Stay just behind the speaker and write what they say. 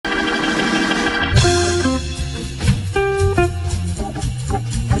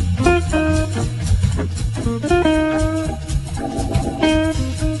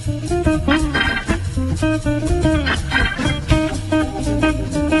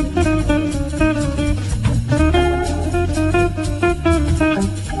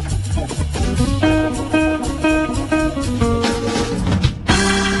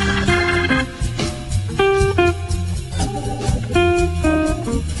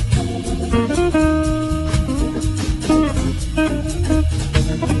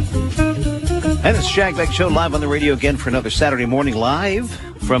And it's Shag Bag Show live on the radio again for another Saturday morning, live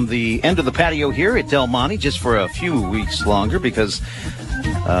from the end of the patio here at Del Monte, just for a few weeks longer because,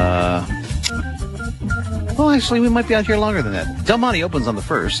 well, actually, we might be out here longer than that. Del Monte opens on the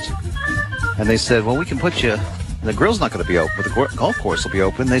 1st, and they said, well, we can put you, the grill's not going to be open, but the golf course will be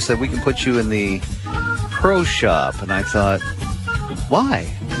open. They said, we can put you in the pro shop, and I thought,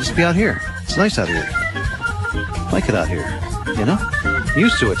 why? Just be out here. It's nice out here. I like it out here, you know?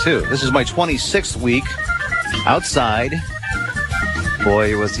 Used to it, too. This is my 26th week outside.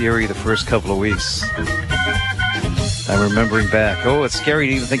 Boy, it was eerie the first couple of weeks. I'm remembering back. Oh, it's scary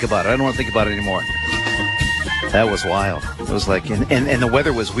to even think about it. I don't want to think about it anymore. That was wild. It was like, and the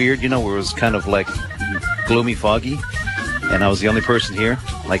weather was weird, you know, where it was kind of like gloomy, foggy. And I was the only person here,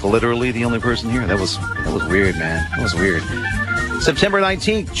 like literally the only person here. That was weird, man. That was weird. September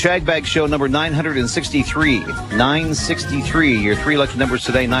 19th, Shag Bag Show number 963. 963. Your three lucky numbers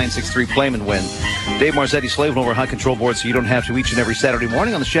today, 963. Claim and win. Dave Marzetti slaving over a hot control board so you don't have to each and every Saturday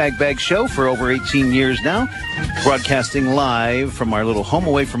morning on the Shag Bag Show for over 18 years now. Broadcasting live from our little home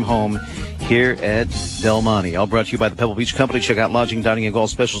away from home here at Del Monte. All brought to you by the Pebble Beach Company. Check out lodging, dining, and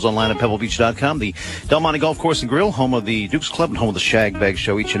golf specials online at pebblebeach.com. The Del Monte Golf Course and Grill, home of the Dukes Club and home of the Shag Bag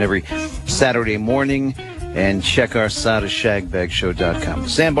Show each and every Saturday morning. And check our site at shagbagshow.com.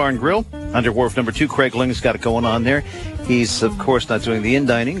 Sandbar and Grill, under wharf number 2. Craig Ling's got it going on there. He's, of course, not doing the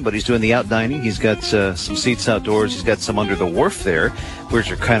in-dining, but he's doing the out-dining. He's got some seats outdoors. He's got some under the wharf there, which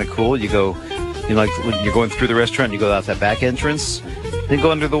are kind of cool. You go, you know, like when you're going through the restaurant, you go out that back entrance. Then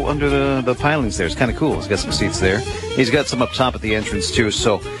go under the pilings there. It's kind of cool. He's got some seats there. He's got some up top at the entrance, too.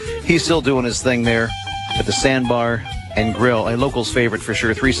 So he's still doing his thing there at the Sandbar and Grill, a local's favorite for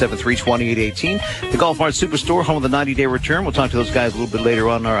sure, 373-2818. The Golf Mart Superstore, home of the 90-day return. We'll talk to those guys a little bit later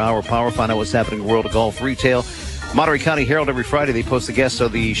on in our Hour Power, find out what's happening in the world of golf retail. Monterey County Herald, every Friday, they post the guests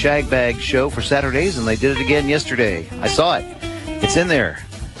of the Shag Bag Show for Saturdays, and they did it again yesterday. I saw it. It's in there.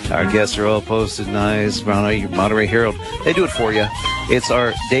 Our guests are all posted nice. Monterey Herald, they do it for you. It's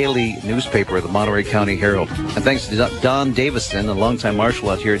our daily newspaper, the Monterey County Herald. And thanks to Don Davison, a longtime marshal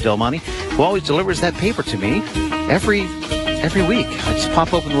out here at Del Monte, who always delivers that paper to me every week. I just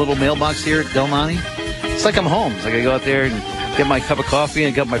pop open the little mailbox here at Del Monte. It's like I'm home. It's like I go out there and get my cup of coffee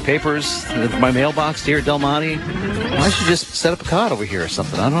and get my papers, my mailbox here at Del Monte. I should just set up a cot over here or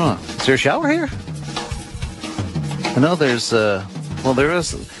something. I don't know. Is there a shower here? I know there's, well, there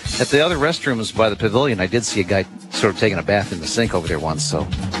is. At the other restrooms by the pavilion, I did see a guy sort of taking a bath in the sink over there once, so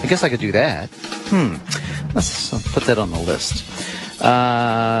I guess I could do that. Let's put that on the list.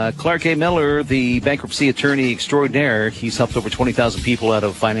 Clark A. Miller, the bankruptcy attorney extraordinaire, he's helped over 20,000 people out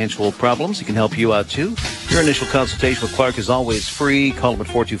of financial problems. He can help you out, too. Your initial consultation with Clark is always free. Call him at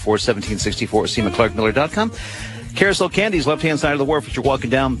 424-1764 at SeaMcClarkMiller.com. Carousel Candies, left-hand side of the wharf as you're walking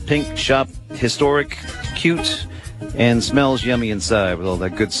down. Pink shop, historic, cute, and smells yummy inside with all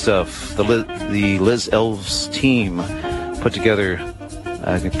that good stuff. The Liz Elves team put together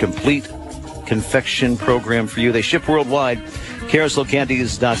a complete confection program for you. They ship worldwide.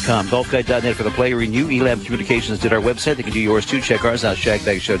 CarouselCandies.com. GolfGuide.net for the player in you. Elam Communications did our website. They can do yours too. Check ours out,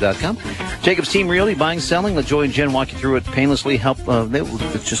 ShagBagShow.com. Jacob's Team Realty, buying, selling. Let Joy and Jen walk you through it painlessly. They will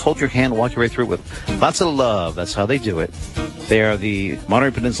just hold your hand and walk you right through it with lots of love. That's how they do it. They are the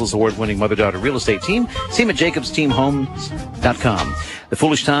Monterey Peninsula's award-winning mother-daughter real estate team. See them at JacobsTeamHomes.com. The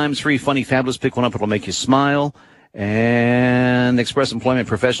Foolish Times, free, funny, fabulous. Pick one up. It'll make you smile. And Express Employment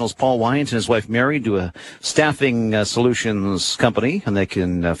Professionals, Paul Wyant and his wife Mary do a staffing solutions company, and they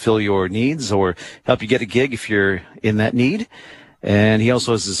can fill your needs or help you get a gig if you're in that need. And he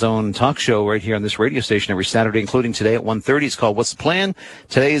also has his own talk show right here on this radio station every Saturday, including today at 1:30. It's called What's the Plan?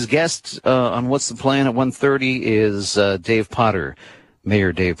 Today's guest on What's the Plan at 1:30 is Dave Potter,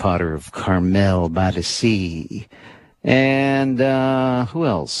 Mayor Dave Potter of Carmel by the Sea. And who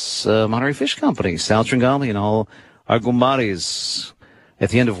else? Monterey Fish Company, Sal Tringali and all our Gumbaris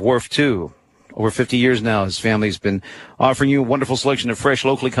at the end of Wharf 2. Over 50 years now, his family's been offering you a wonderful selection of fresh,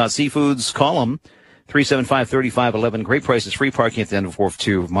 locally caught seafoods. Call them, 375-3511. Great prices, free parking at the end of Wharf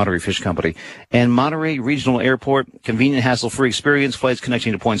 2 of Monterey Fish Company. And Monterey Regional Airport, convenient, hassle-free experience, flights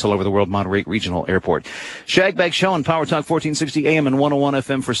connecting to points all over the world, Monterey Regional Airport. Shag Bag Show on Power Talk 1460 AM and 101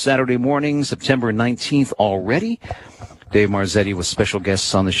 FM for Saturday morning, September 19th already. Dave Marzetti with special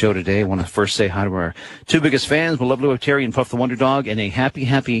guests on the show today. I want to first say hi to our two biggest fans. We love Lou, Terry, and Puff the Wonder Dog, and a happy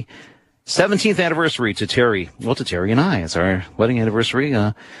 17th anniversary to Terry. Well, to Terry and I. It's our wedding anniversary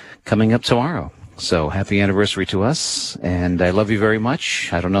coming up tomorrow. So happy anniversary to us, and I love you very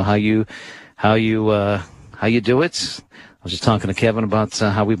much. I don't know how you do it. I was just talking to Kevin about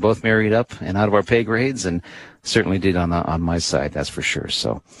how we both married up and out of our pay grades, and certainly did on my side, that's for sure.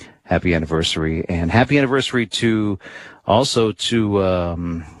 So happy anniversary, and happy anniversary to the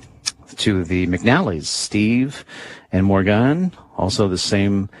McNallys, Steve and Morgan, also the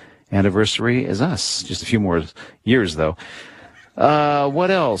same anniversary as us. Just a few more years, though.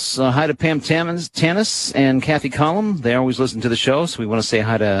 What else? Hi to Pam Tanis and Kathy Collum. They always listen to the show, so we want to say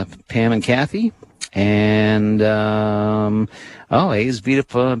hi to Pam and Kathy. And A's beat up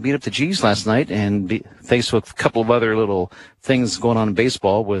the G's last night, and thanks to a couple of other little things going on in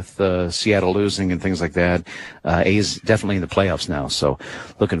baseball with Seattle losing and things like that, A's definitely in the playoffs now. So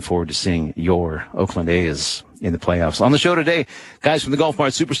looking forward to seeing your Oakland A's in the playoffs. On the show today, guys from the Golf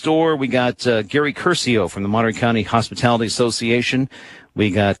Mart Superstore, we got Gary Curcio from the Monterey County Hospitality Association.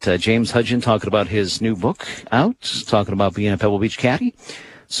 We got James Hudgen talking about his new book out, talking about being a Pebble Beach caddy.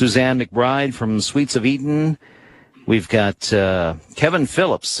 Suzanne McBride from Sweets of Eden. We've got Kevin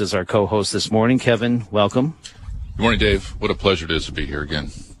Phillips as our co-host this morning. Kevin, welcome. Good morning, Dave. What a pleasure it is to be here again.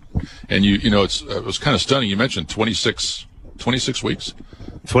 And it was kind of stunning. You mentioned 26 weeks.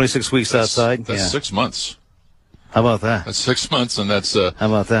 26 weeks outside. That's 6 months. How about that? That's 6 months, and that's how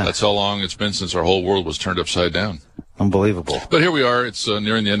about that? That's how long it's been since our whole world was turned upside down. Unbelievable. But here we are. It's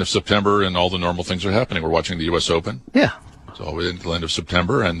nearing the end of September, and all the normal things are happening. We're watching the U.S. Open. Yeah. So we're into the end of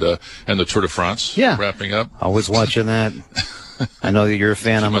September, and the Tour de France wrapping up. Always watching that. I know that you're a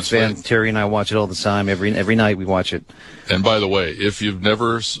fan. I'm a fan. Late. Terry and I watch it all the time. Every night we watch it. And by the way, if you've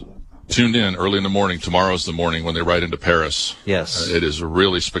never tuned in early in the morning, tomorrow's the morning when they ride into Paris. Yes. It is a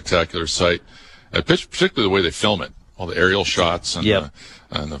really spectacular sight, particularly the way they film it. All the aerial shots and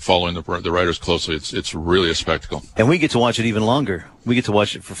following the riders closely. It's really a spectacle. And we get to watch it even longer. We get to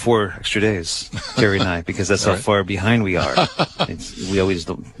watch it for 4 extra days, Terry and I, because that's how far behind we are. We always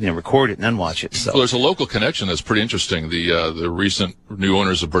record it and then watch it. So. Well, there's a local connection that's pretty interesting. The recent new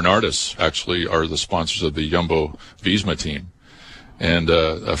owners of Bernardus actually are the sponsors of the Jumbo Visma team. And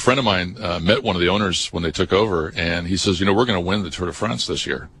a friend of mine met one of the owners when they took over, and he says, we're going to win the Tour de France this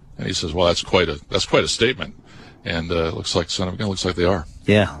year. And he says, well, that's quite a statement. And looks like they are.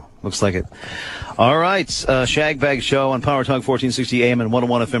 Yeah, looks like it. All right, Shagbag Show on Power Talk 1460 AM and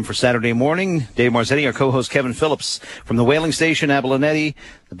 101 FM for Saturday morning. Dave Marzetti, our co-host Kevin Phillips from the Whaling Station, Abelonetti,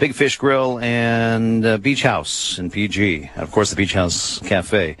 the Big Fish Grill, and Beach House in PG. And, of course, the Beach House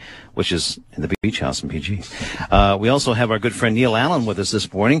Cafe, which is in the Beach House in PG. We also have our good friend Neil Allen with us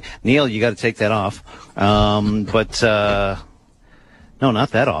this morning. Neil, you got to take that off. No,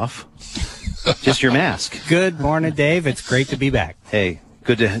 not that off. Just your mask. Good morning, Dave. It's great to be back. Hey,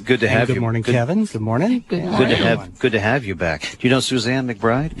 good to have you. Good morning, Kevin. Good morning. Good to have you back. Do you know Suzanne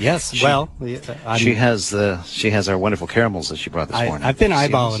McBride? Yes. She has our wonderful caramels that she brought this morning. I've been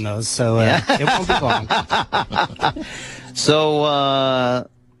eyeballing those, so it won't be long. So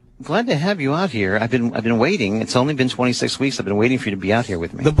glad to have you out here. I've been waiting. It's only been 26 weeks. I've been waiting for you to be out here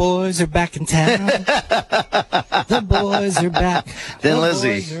with me. The boys are back in town. The boys are back. Then the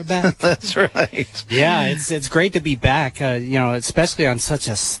Lizzie. Boys are back. That's right. Yeah, it's great to be back. Especially on such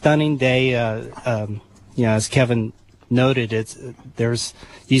a stunning day. As Kevin noted,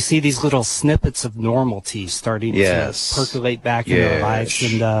 you see these little snippets of normalcy starting to percolate back into our lives,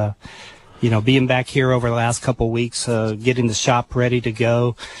 and being back here over the last couple of weeks, getting the shop ready to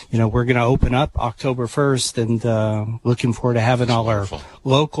go. We're going to open up October 1st, and looking forward to having all our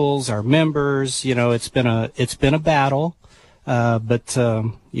locals, our members. It's been a battle, but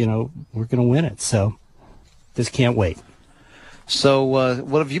we're going to win it. So just can't wait. So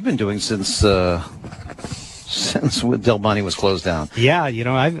what have you been doing since Del Monte was closed down? Yeah,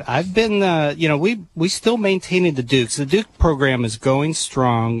 I've been, we still maintaining the Dukes. The Duke program is going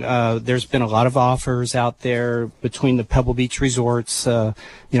strong. There's been a lot of offers out there between the Pebble Beach resorts,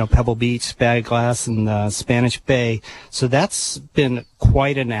 Pebble Beach, Spyglass, and Spanish Bay. So that's been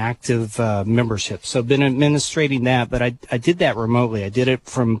quite an active membership. So I've been administrating that, but I did that remotely. I did it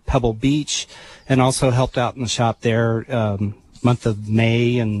from Pebble Beach and also helped out in the shop there month of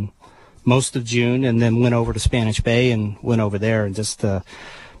May and most of June, and then went over to Spanish Bay and went over there, and just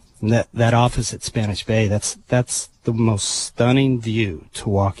that office at Spanish Bay, that's the most stunning view to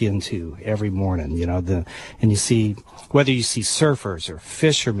walk into every morning. And you see, whether you see surfers or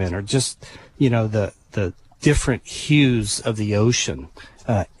fishermen or just the different hues of the ocean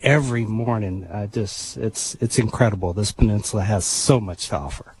every morning. It's incredible. This peninsula has so much to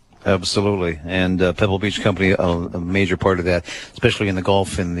offer. Absolutely. And Pebble Beach Company, a major part of that, especially in the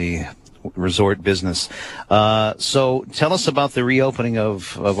golf and the resort business. So tell us about the reopening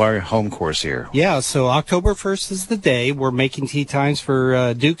of our home course here. Yeah, so October 1st is the day. We're making tee times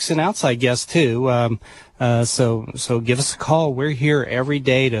for Dukes and outside guests too. So give us a call. We're here every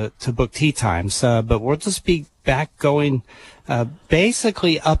day to book tee times. But we'll just be back going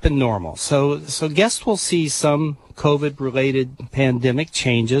basically up and normal. So guests will see some COVID-related pandemic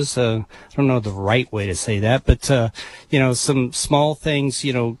changes. I don't know the right way to say that, but some small things.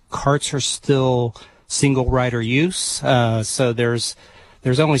 Carts are still single rider use, so there's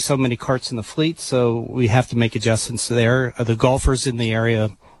only so many carts in the fleet, so we have to make adjustments there. The golfers in the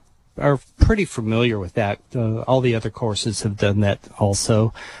area are pretty familiar with that. All the other courses have done that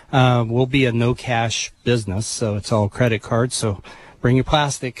also. We'll be a no cash business, so it's all credit cards. So bring your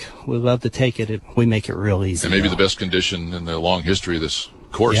plastic. We love to take it. We make it real easy. And maybe the best condition in the long history of this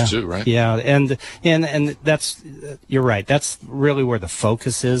course too, right? Yeah, and that's, you're right. That's really where the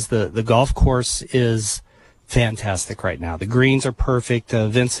focus is. The golf course is fantastic right now. The greens are perfect.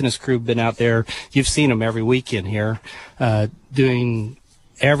 Vince and his crew have been out there. You've seen them every weekend here, doing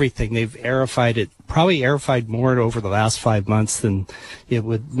everything. They've aerified it, probably aerified more over the last 5 months than it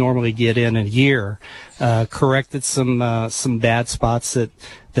would normally get in a year. Corrected some bad spots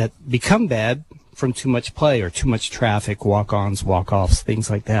that become bad from too much play or too much traffic, walk-ons, walk-offs, things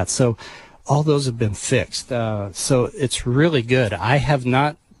like that. So all those have been fixed. So it's really good. I have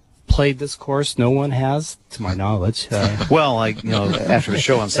not played this course. No one has, to my knowledge. Well, after the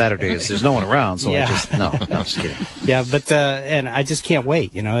show on Saturdays, there's no one around, so Yeah. I'm just kidding. Yeah, but and I just can't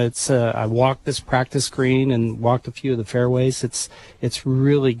wait. It's I walked this practice green and walked a few of the fairways. It's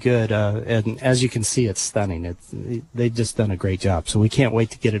really good, and as you can see, it's stunning. They've just done a great job. So we can't wait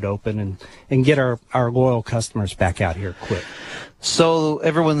to get it open and get our loyal customers back out here quick. So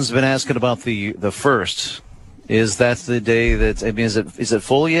everyone's been asking about the first. Is that the day that, is it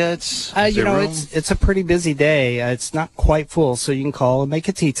full yet? It's a pretty busy day. It's not quite full, so you can call and make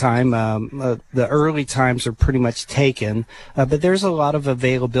a tee time. The early times are pretty much taken, but there's a lot of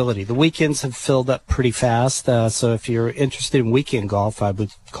availability. The weekends have filled up pretty fast, so if you're interested in weekend golf, I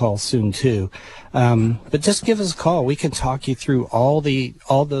would call soon too. But just give us a call. We can talk you through all the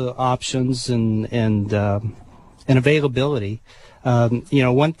options and availability.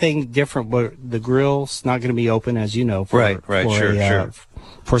 One thing different, the grill's not going to be open, as you know, for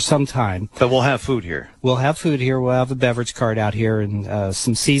some time. But we'll have food here. We'll have food here. We'll have a beverage cart out here and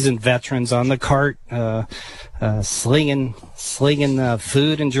some seasoned veterans on the cart, slinging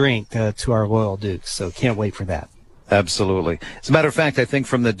food and drink to our loyal Dukes. So can't wait for that. Absolutely. As a matter of fact, I think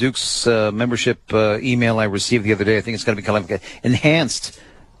from the Dukes membership email I received the other day, I think it's going to be kind of like an enhanced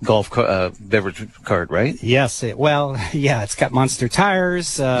golf beverage cart, right? Yes. It's got Monster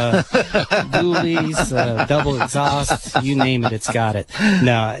tires, dualies, double exhaust, you name it, it's got it.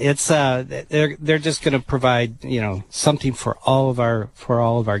 No, it's they're just going to provide something for all of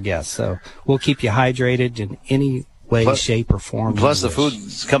our guests. So we'll keep you hydrated in any way, shape, or form. Plus, the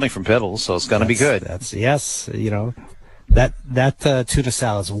food's coming from Pebbles, so it's going to be good. That tuna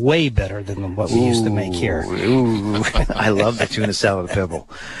salad is way better than what we used to make here. Ooh, I love the tuna salad at Pebble.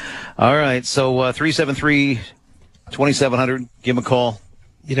 All right, so 373-2700, give them a call.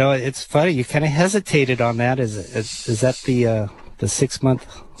 It's funny. You kind of hesitated on that. Is that the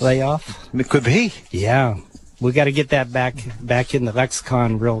 6-month layoff? It could be. Yeah. We got to get that back in the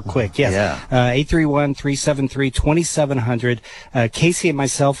lexicon real quick. Yes. Yeah. 831-373-2700. Casey and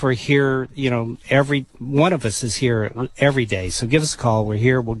myself are here. Every one of us is here every day. So give us a call. We're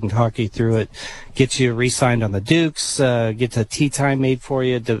here. We can talk you through it, get you re-signed on the Dukes, get the tee time made for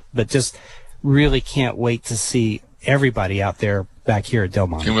you. But just really can't wait to see everybody out there back here at Del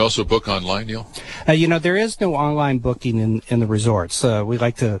Monte. Can we also book online, Neil? There is no online booking in the resorts. We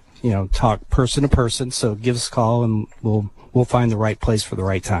like to, talk person to person. So give us a call and we'll find the right place for the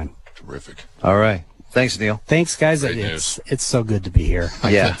right time. Terrific. All right. Thanks, Neil. Thanks, guys. Great news. It's so good to be here.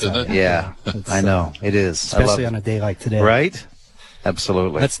 Yeah. I know. It is. Especially on a day like today. Right?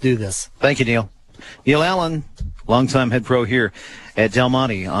 Absolutely. Let's do this. Thank you, Neil. Neil Allen, longtime head pro here at Del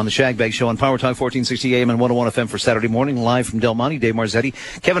Monte on the Shagbag Show on Power Talk 1460 AM and 101 FM for Saturday morning, live from Del Monte. Dave Marzetti,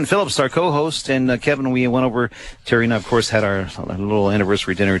 Kevin Phillips, our co-host, and Kevin, we went over. Terry and I, of course, had our little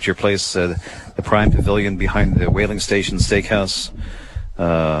anniversary dinner at your place, the Prime Pavilion behind the Whaling Station Steakhouse.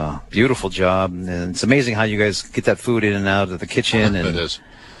 Beautiful job, and it's amazing how you guys get that food in and out of the kitchen. And it is.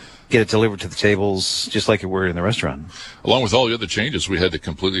 get it delivered to the tables just like it were in the restaurant. Along with all the other changes, we had to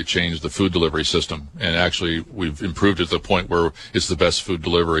completely change the food delivery system. And actually, we've improved it to the point where it's the best food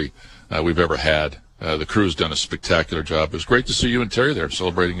delivery we've ever had. The crew's done a spectacular job. It was great to see you and Terry there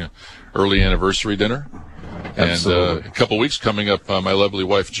celebrating an early anniversary dinner. Absolutely. And a couple weeks coming up, my lovely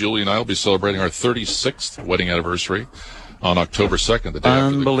wife Julie and I will be celebrating our 36th wedding anniversary on October 2nd, the day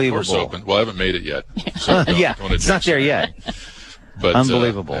after the course opened. Well, I haven't made it yet. So it's not there yet. But,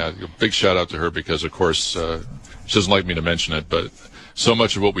 unbelievable. Big shout out to her because, of course, she doesn't like me to mention it, but so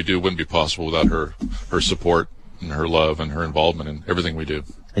much of what we do wouldn't be possible without her support and her love and her involvement in everything we do.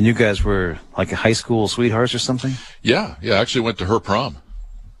 And you guys were like a high school sweethearts or something? Yeah. I actually went to her prom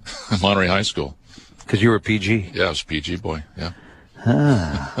at Monterey High School. Because you were PG? Yeah, I was PG boy, yeah.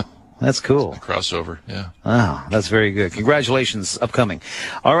 That's cool. Crossover, yeah. Wow, that's very good. Congratulations, upcoming.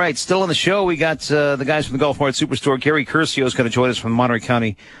 All right, still on the show, we got the guys from the Gulf Mart Superstore. Gary Curcio is going to join us from the Monterey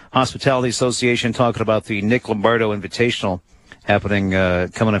County Hospitality Association talking about the Nick Lombardo Invitational happening,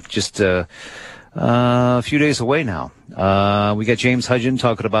 coming up just a few days away now. We got James Hudgen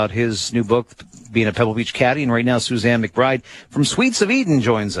talking about his new book, being a Pebble Beach caddy, and right now Suzanne McBride from Sweets of Eden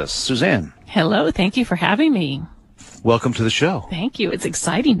joins us. Suzanne. Hello, thank you for having me. Welcome to the show. Thank you. It's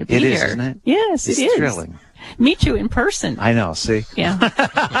exciting to be here. It is, isn't it? Yes, it is. It's thrilling. Meet you in person. I know, see? Yeah.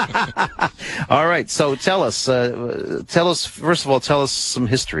 All right, so tell us, first of all, tell us some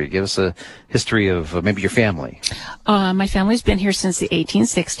history. Give us a history of maybe your family. My family's been here since the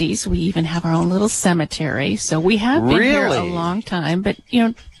 1860s. We even have our own little cemetery. So we have been here a long time, but,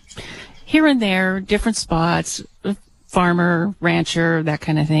 here and there, different spots, farmer, rancher, that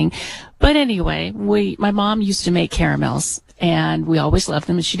kind of thing. But anyway, my mom used to make caramels, and we always loved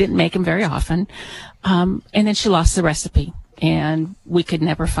them, and she didn't make them very often. And then she lost the recipe, and we could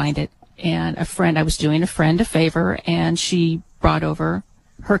never find it. And I was doing a friend a favor, and she brought over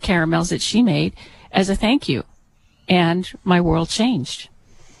her caramels that she made as a thank you. And my world changed.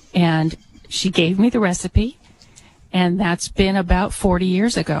 And she gave me the recipe, and that's been about 40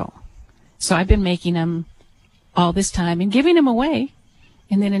 years ago. So I've been making them all this time and giving them away.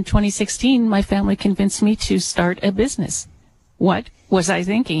 And then in 2016, my family convinced me to start a business. What was I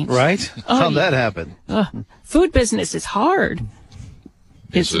thinking? Right? How'd that happen? Food business is hard.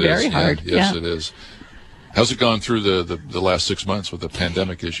 It's very hard. Yes, it is. How's it gone through the last 6 months with the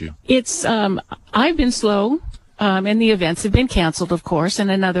pandemic issue? It's I've been slow, and the events have been canceled, of course,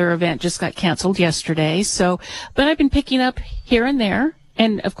 and another event just got canceled yesterday. But I've been picking up here and there.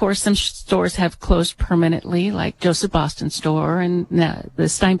 And, of course, some stores have closed permanently, like Joseph Boston Store and the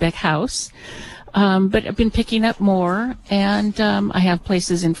Steinbeck House. But I've been picking up more, and I have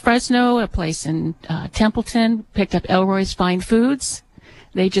places in Fresno, a place in Templeton, picked up Elroy's Fine Foods.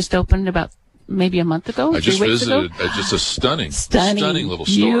 They just opened about maybe a month ago. I just visited. Just a stunning little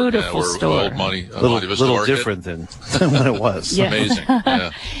store. Beautiful store. Old Monte little different than what it was. Yeah. Amazing.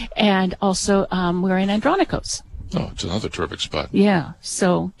 Yeah. And also, we're in Andronicos. Oh, it's another terrific spot. Yeah,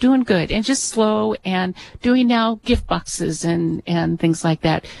 so doing good and just slow and doing now gift boxes and things like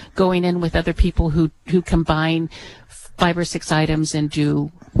that, going in with other people who combine 5 or 6 items and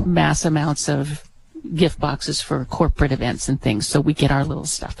do mass amounts of gift boxes for corporate events and things. So we get our little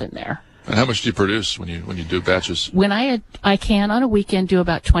stuff in there. And how much do you produce when you do batches? When I can on a weekend do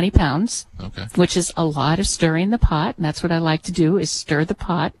about 20 pounds, okay, which is a lot of stirring the pot. And that's what I like to do is stir the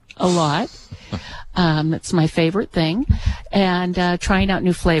pot a lot. That's my favorite thing. And trying out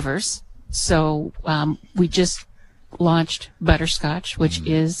new flavors. So we just launched butterscotch, which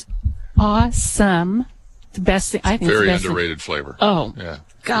is awesome. The best thing, I think. Very it's the best underrated flavor. Oh, yeah,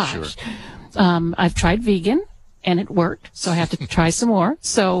 gosh. Sure. I've tried vegan, and it worked, so I have to try some more.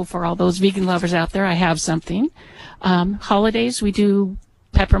 So for all those vegan lovers out there, I have something. Holidays, we do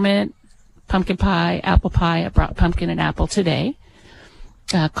peppermint, pumpkin pie, apple pie. I brought pumpkin and apple today.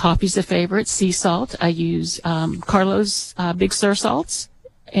 Coffee's a favorite. Sea salt. I use Carlos Big Sur salts,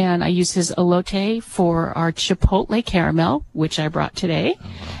 and I use his elote for our chipotle caramel, which I brought today,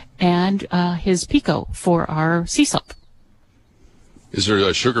 and his pico for our sea salt. Is there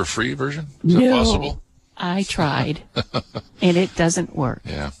a sugar-free version? Is No. that possible? I tried, and it doesn't work.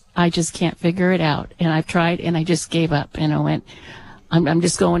 Yeah. I just can't figure it out. And I've tried, and I just gave up. And I went, I'm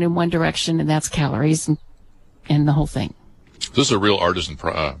just going in one direction, and that's calories and the whole thing. This is a real artisan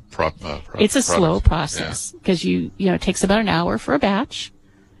It's a slow product. process because it takes about an hour for a batch.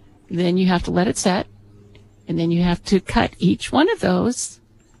 Then you have to let it set, and then you have to cut each one of those,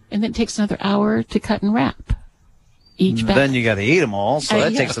 and then it takes another hour to cut and wrap. each bag. Then you got to eat them all, so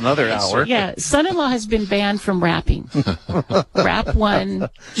that yeah. takes another hour. Yeah, son-in-law has been banned from wrapping. Wrap one,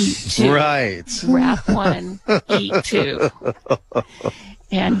 eat two. Right. Wrap one, eat two.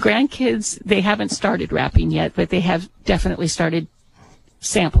 And grandkids, they haven't started wrapping yet, but they have definitely started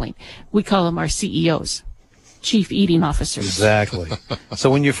sampling. We call them our CEOs, Chief Eating Officers. Exactly.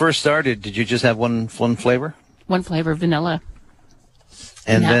 So when you first started, did you just have one flavor? One flavor, vanilla.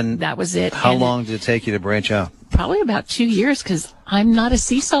 And then that was it. How And long did it take you to branch out? Probably about 2 years, because I'm not a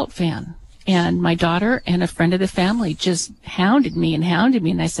sea salt fan. And my daughter and a friend of the family just hounded me.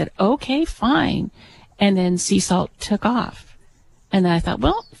 And I said, okay, fine. And then sea salt took off. And then I thought,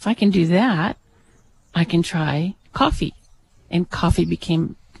 well, if I can do that, I can try coffee. And coffee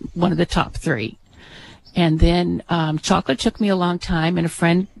became one of the top 3. And then chocolate took me a long time,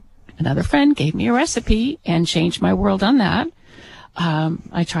 and another friend gave me a recipe and changed my world on that.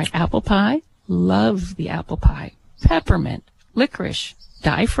 I tried apple pie, love the apple pie, peppermint, licorice,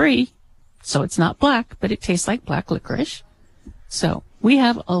 dye-free, so it's not black, but it tastes like black licorice. So we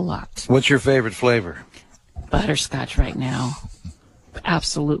have a lot. What's your favorite flavor? Butterscotch right now.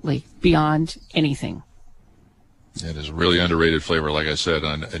 Absolutely. Beyond anything. It is a really underrated flavor, like I said,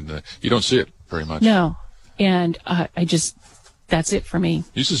 and you don't see it very much. No. And that's it for me. You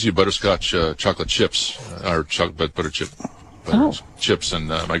used to see butterscotch chocolate chips, or butter chips, and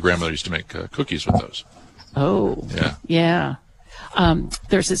my grandmother used to make cookies with those. Oh. Yeah.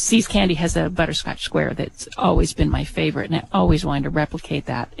 There's See's Candy has a butterscotch square that's always been my favorite, and I always wanted to replicate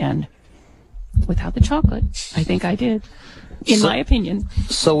that. And without the chocolate, I think I did. In my opinion.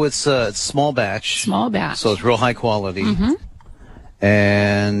 So it's small batch. Small batch. So it's real high quality. Mm-hmm.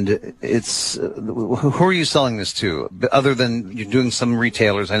 And it's who are you selling this to? Other than you're doing some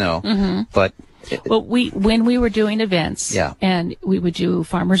retailers, I know. Mm-hmm. But well, when we were doing events, yeah, and we would do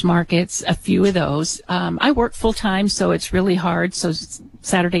farmers markets, a few of those. I work full time, so it's really hard. So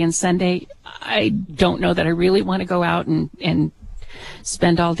Saturday and Sunday, I don't know that I really want to go out and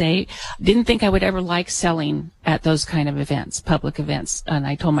spend all day. Didn't think I would ever like selling at those kind of events, public events. And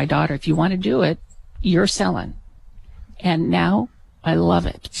I told my daughter, if you want to do it, you're selling. And now I love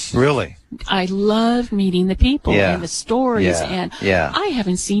it. Really? I love meeting the people and the stories. And I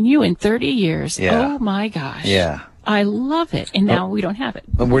haven't seen you in 30 years. Yeah. Oh my gosh. Yeah. I love it. And now we don't have it.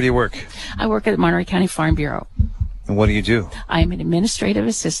 And where do you work? I work at the Monterey County Farm Bureau. And what do you do? I'm an administrative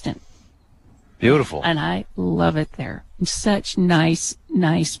assistant. Beautiful. And I love it there. Such nice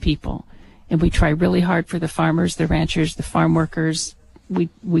people. And we try really hard for the farmers, the ranchers, the farm workers.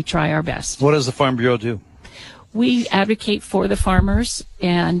 We try our best. What does the Farm Bureau do? We advocate for the farmers.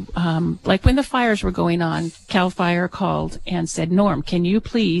 And like when the fires were going on, CAL FIRE called and said, Norm, can you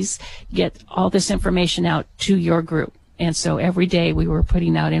please get all this information out to your group? And so every day we were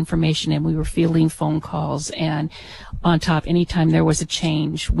putting out information, and we were fielding phone calls, and on top, anytime there was a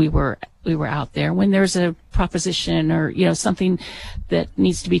change, we were out there. When there's a proposition or, something that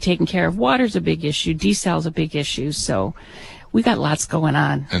needs to be taken care of, water's a big issue, desal's a big issue. So we got lots going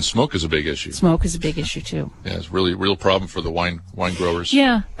on. And smoke is a big issue. Smoke is a big issue too. Yeah, it's really real problem for the wine growers.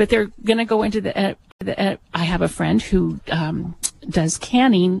 Yeah, but they're going to go into I have a friend who does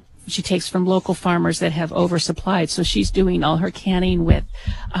canning. She takes from local farmers that have oversupplied. So she's doing all her canning with,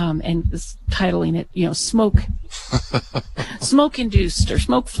 and titling it, smoke induced or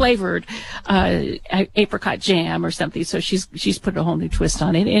smoke flavored, apricot jam or something. So she's put a whole new twist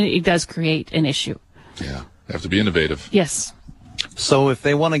on it, and it does create an issue. Yeah. They have to be innovative. Yes. So if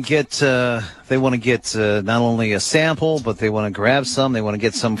they want to get, not only a sample, but they want to grab some, they want to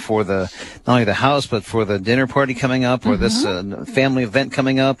get some for not only the house, but for the dinner party coming up or this family event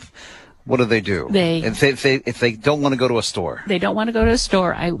coming up. What do they do? If they don't want to go to a store. They don't want to go to a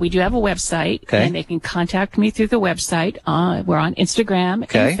store. We do have a website, and they can contact me through the website. We're on Instagram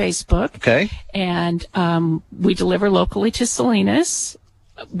and Facebook. Okay. And we deliver locally to Salinas.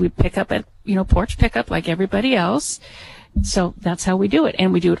 We pick up at, porch pickup like everybody else. So that's how we do it.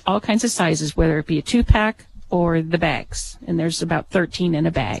 And we do it all kinds of sizes, whether it be a 2-pack or the bags. And there's about 13 in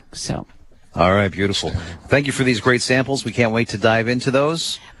a bag. So. All right. Beautiful. Thank you for these great samples. We can't wait to dive into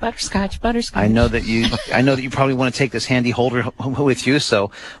those. Butterscotch. I know that you probably want to take this handy holder with you.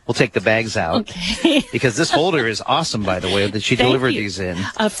 So we'll take the bags out. Okay. Because this holder is awesome, by the way, that she delivered these in.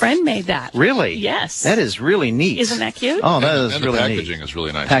 A friend made that. Really? Yes. That is really neat. Isn't that cute? Oh, that is and really the neat. packaging is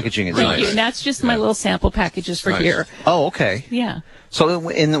really nice. Packaging is nice. And that's just my little sample packages for here. Oh, okay. Yeah. So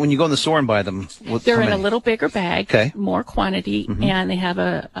when you go in the store and buy them, they're in a little bigger bag, more quantity, Mm-hmm. and they have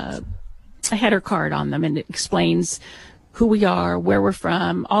a header card on them, and it explains who we are, where we're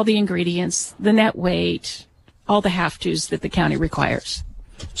from, all the ingredients, the net weight, all the have-tos that the county requires.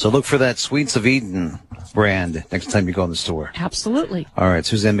 So look for that Sweets of Eden brand next time you go in the store. Absolutely. All right,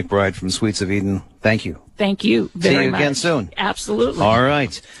 Suzanne McBride from Sweets of Eden. Thank you. Thank you very much. See you again soon. Absolutely. All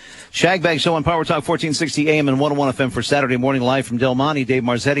right. Shagbag Show on Power Talk 1460 AM and 101 FM for Saturday morning, live from Del Monte. Dave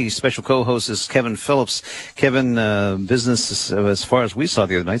Marzetti, special co-host is Kevin Phillips. Kevin, business as far as we saw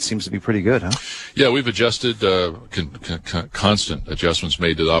the other night seems to be pretty good, huh? Yeah, we've adjusted, constant adjustments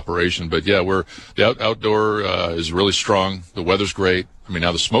made to the operation. But yeah, the outdoor is really strong. The weather's great. I mean,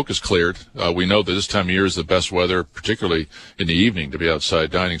 now the smoke is cleared. We know that this time of year is the best weather, particularly in the evening, to be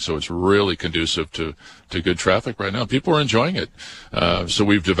outside dining. So it's really conducive to good traffic right now. People are enjoying it. So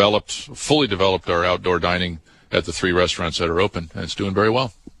we've fully developed our outdoor dining at the 3 restaurants that are open, and it's doing very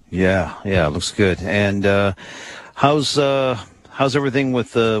well. Yeah, looks good. And how's everything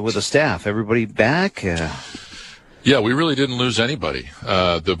with the staff? Everybody back? Yeah, we really didn't lose anybody.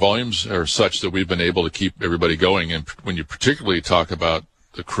 The volumes are such that we've been able to keep everybody going. And when you particularly talk about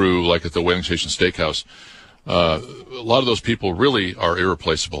the crew, like at the Whaling Station Steakhouse, a lot of those people really are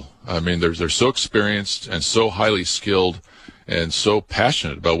irreplaceable. I mean, they're so experienced and so highly skilled and so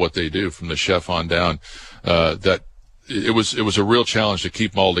passionate about what they do, from the chef on down, that it was a real challenge to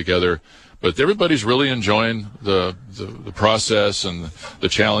keep them all together. But everybody's really enjoying the process and the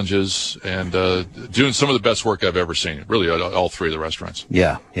challenges, and doing some of the best work I've ever seen, really, at all 3 of the restaurants.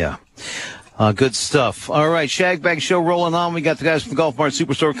 Yeah. Good stuff. All right, Shagbag Show rolling on. We got the guys from the Golf Mart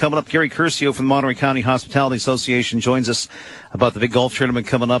Superstore coming up. Gary Curcio from the Monterey County Hospitality Association joins us about the big golf tournament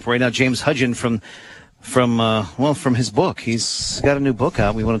coming up right now. James Hudgen from his book. He's got a new book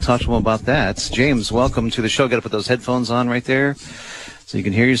out. We want to talk to him about that. James, welcome to the show. Got to put those headphones on right there so you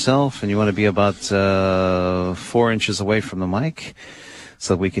can hear yourself, and you want to be about 4 inches away from the mic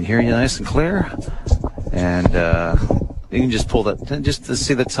so we can hear you nice and clear. And you can just pull that, just to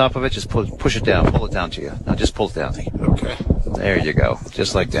see the top of it, just push it down, pull it down to you. No, just pull it down. Okay. There you go,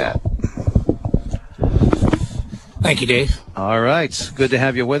 just like that. Thank you, Dave. All right, good to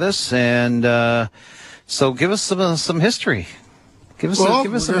have you with us. And so give us some history. Give us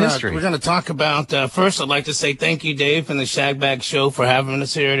some history. We're going to talk about, first I'd like to say thank you, Dave, and the Shagbag Show for having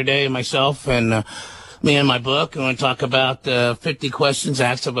us here today, myself and me and my book. I'm going to talk about 50 questions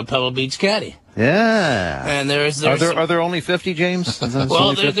asked of a Pebble Beach caddy. Yeah. And there's are there only 50, James?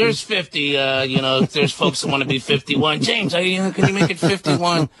 Well, there's 50. There's folks that want to be 51. James, can you make it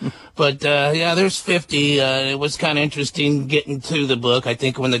 51? But there's 50. It was kind of interesting getting to the book. I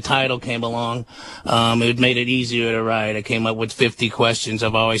think when the title came along, it made it easier to write. I came up with 50 questions.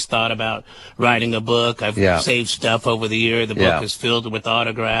 I've always thought about writing a book. I've saved stuff over the year. The book is filled with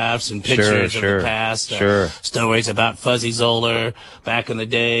autographs and pictures of the past. Stories about Fuzzy Zoeller back in the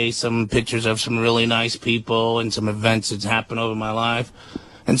day. Some pictures of some really nice people and some events that's happened over my life.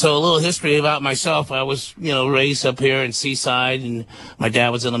 And so a little history about myself. I was, raised up here in Seaside, and my dad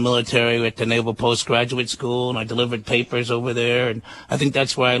was in the military at the Naval Postgraduate School, and I delivered papers over there. And I think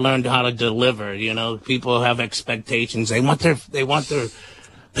that's where I learned how to deliver. People have expectations. They want their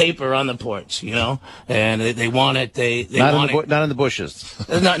paper on the porch, and they want it. They not in the bushes.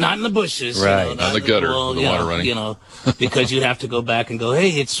 Not in the bushes, right? Not in the gutter, the water running. Because you'd have to go back and go, hey,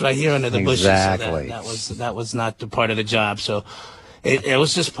 it's right here under the bushes. Exactly. So that was not the part of the job. So it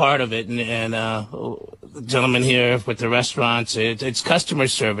was just part of it. And the gentleman here with the restaurants, it's customer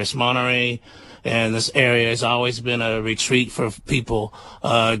service. Monterey and this area has always been a retreat for people.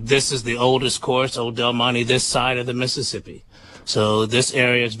 This is the oldest course, Old Del Monte, this side of the Mississippi. So this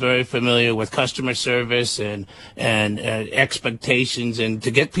area is very familiar with customer service and expectations, and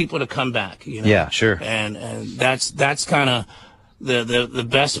to get people to come back. Yeah, sure. And that's kind of the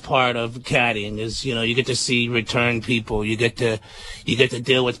best part of caddying is, you get to see return people. You get to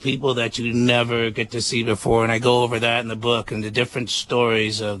deal with people that you never get to see before. And I go over that in the book, and the different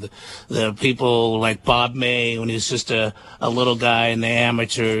stories of the people like Bob May, when he was just a little guy in the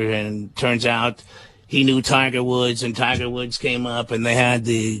amateur, and turns out he knew Tiger Woods, and Tiger Woods came up, and they had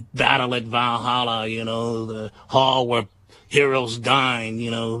the battle at Valhalla, the hall where heroes dine,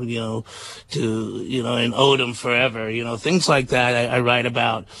 and owed them forever, things like that. I write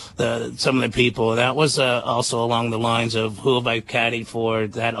about some of the people. That was also along the lines of who have I caddied for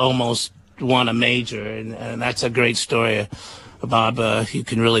that almost won a major, and that's a great story. Bob, you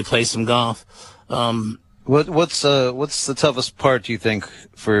can really play some golf. What's the toughest part, do you think,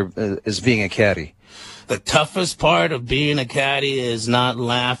 for is being a caddy? The toughest part of being a caddy is not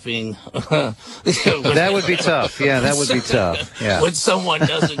laughing. That would be tough. Yeah, that would be tough. Yeah. When someone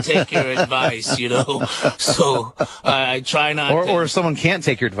doesn't take your advice, So I try not to. Or if someone can't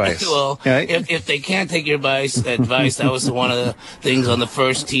take your advice. Well, right? if they can't take your advice, that was one of the things on the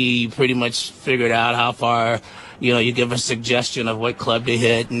first tee. You pretty much figured out how far you give a suggestion of what club to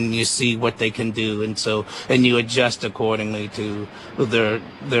hit, and you see what they can do, and you adjust accordingly to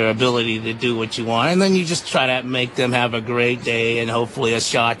their ability to do what you want, and then you just try to make them have a great day and hopefully a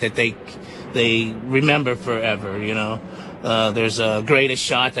shot that they remember forever. There's a greatest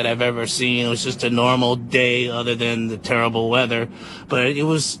shot that I've ever seen. It was just a normal day other than the terrible weather. But it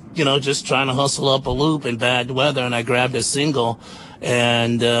was, just trying to hustle up a loop in bad weather, and I grabbed a single.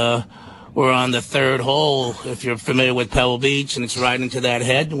 And we're on the third hole, if you're familiar with Pebble Beach, and it's right into that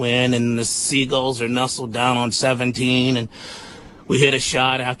headwind, and the Seagulls are nestled down on 17. And we hit a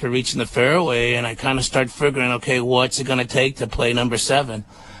shot after reaching the fairway, and I kind of start figuring, okay, what's it going to take to play number 7?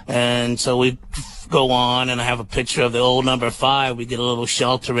 And so we go on, and I have a picture of the old number 5. We get a little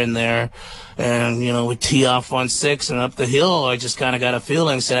shelter in there, and we tee off on 6, and up the hill I just kind of got a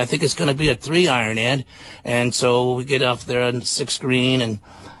feeling, said I think it's going to be a 3-iron, Ed. And so we get up there on the 6th green, and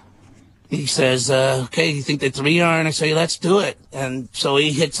he says, okay, you think the 3-iron? I say, let's do it. And so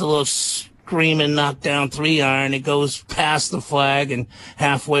he hits a little screaming knockdown 3-iron. It goes past the flag and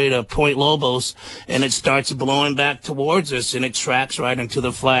halfway to Point Lobos, and it starts blowing back towards us, and it tracks right into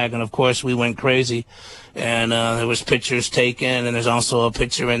the flag. And of course we went crazy, and there was pictures taken, and there's also a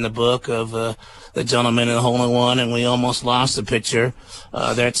picture in the book of the gentleman in the hole-in-one, and we almost lost the picture.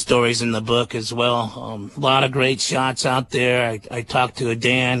 That story's in the book as well. A lot of great shots out there. I talked to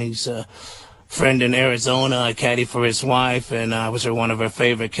Dan. He's a friend in Arizona. I caddy for his wife, and I was one of her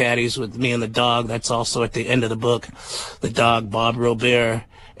favorite caddies with me and the dog. That's also at the end of the book, the dog, Bob Robert.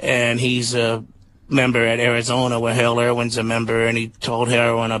 And he's a member at Arizona where Hale Irwin's a member, and he told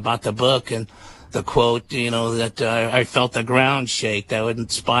Irwin about the book and the quote, that I felt the ground shake. That would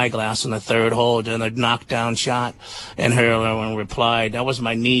Spyglass on the third hole doing a knockdown shot. And Hale Irwin replied, that was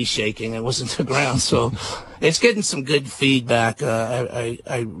my knee shaking. It wasn't the ground. So it's getting some good feedback.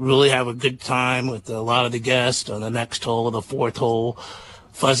 I really have a good time with a lot of the guests on the next hole, the 4th hole.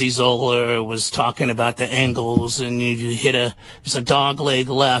 Fuzzy Zoller was talking about the angles, and you hit it's a dog leg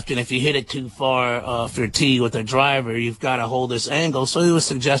left, and if you hit it too far off your tee with a driver, you've got to hold this angle. So he was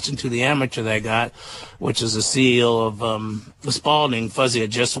suggesting to the amateur that I got, which is the CEO of Spalding. Fuzzy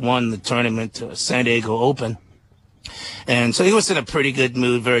had just won the tournament, San Diego Open. And so he was in a pretty good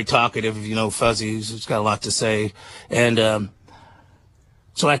mood, very talkative, Fuzzy. He's got a lot to say. And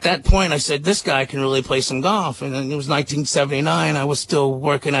so at that point, I said, this guy can really play some golf. And it was 1979. I was still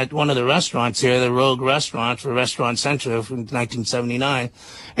working at one of the restaurants here, the Rogue Restaurant for Restaurant Central from 1979.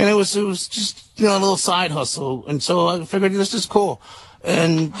 And it was just, a little side hustle. And so I figured this is cool.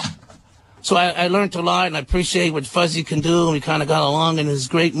 And so I learned a lot, and I appreciate what Fuzzy can do. And we kind of got along in his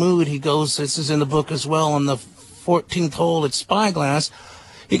great mood. He goes, this is in the book as well, on the 14th hole at Spyglass.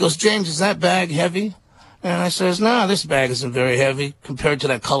 He goes, James, is that bag heavy? And I says, no, this bag isn't very heavy compared to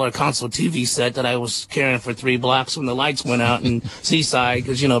that color console TV set that I was carrying for 3 blocks when the lights went out in Seaside,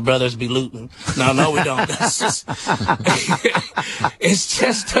 because, brothers be looting. No, we don't. That's just, it's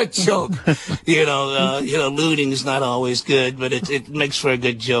just a joke. Looting is not always good, but it makes for a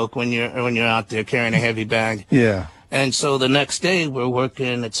good joke when you're out there carrying a heavy bag. Yeah. And so the next day we're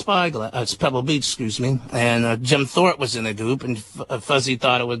working at Pebble Beach, and Jim Thorpe was in the group, and Fuzzy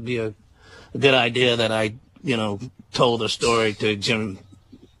thought it would be a good idea that I, told the story to Jim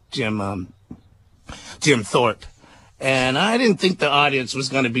Thorpe. And I didn't think the audience was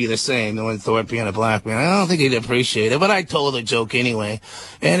going to be the same, knowing Thorpe being a black man. I don't think he'd appreciate it, but I told the joke anyway.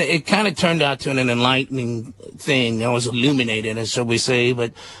 And it kind of turned out to an enlightening thing. I was illuminated, as shall we say.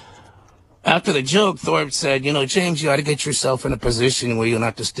 But after the joke, Thorpe said, James, you ought to get yourself in a position where you don't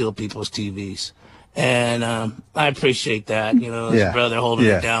have to steal people's TVs. And I appreciate that, his brother holding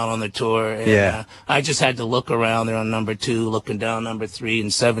it down on the tour. And, I just had to look around there on number 2, looking down number 3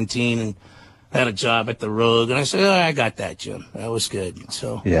 and 17, and had a job at the Rogue. And I said, I got that, Jim. That was good.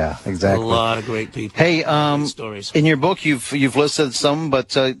 So yeah, exactly. A lot of great people. Hey, stories. In your book, you've listed some, but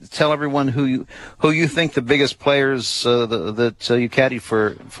tell everyone who you think the biggest players that you caddied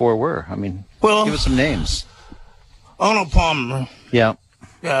for were. I mean, give us some names. Arnold Palmer. Yeah.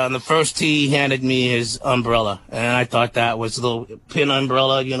 On the first tee, he handed me his umbrella, and I thought that was the little pin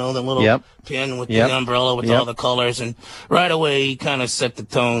umbrella, the little pin with the umbrella with all the colors. And right away, he kind of set the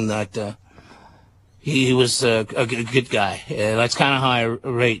tone that he was a good guy. That's kind of how I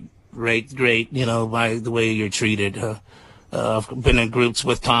rate great, by the way you're treated. I've been in groups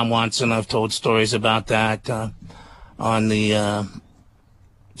with Tom Watson. I've told stories about that on the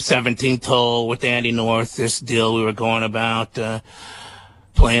 17th hole with Andy North, this deal we were going about.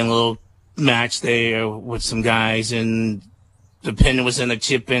 Playing a little match there with some guys, and the pin was in the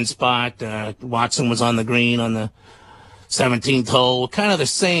chip-in spot. Watson was on the green on the 17th hole, kind of the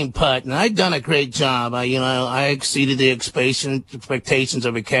same putt, and I'd done a great job. I exceeded the expectations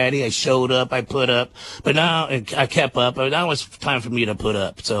of a caddy. I showed up, I put up, but now I kept up. But now it's time for me to put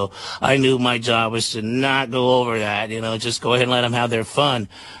up. So I knew my job was to not go over that, just go ahead and let them have their fun.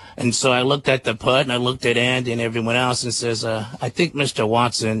 And so I looked at the putt, and I looked at Andy and everyone else and says, I think Mr.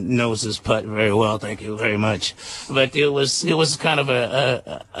 Watson knows his putt very well. Thank you very much. But it was kind of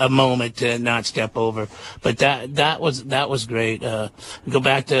a moment to not step over. But that was great. Go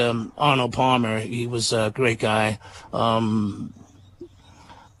back to Arnold Palmer. He was a great guy.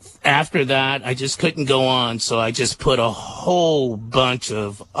 After that, I just couldn't go on, so I just put a whole bunch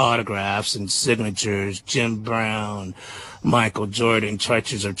of autographs and signatures. Jim Brown, Michael Jordan,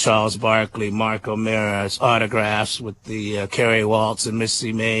 Treasures of Charles Barkley, Mark O'Meara's autographs with the Kerry Waltz and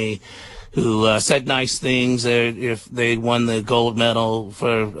Missy May, who said nice things if they won the gold medal for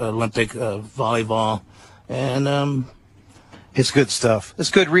Olympic volleyball. And it's good stuff. It's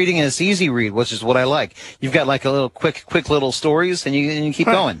good reading, and it's easy read, which is what I like. You've got like a little quick little stories, and you keep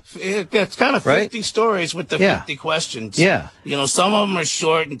going. It's kind of 50 stories with the 50 questions. Yeah. Some of them are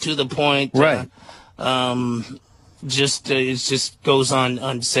short and to the point. Right. It just goes on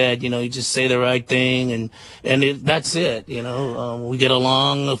unsaid. You just say the right thing, and that's it. We get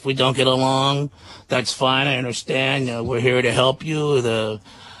along. If we don't get along, that's fine. I understand. We're here to help you.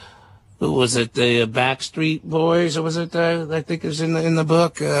 Who was it? The Backstreet Boys, or was it? I think it was in the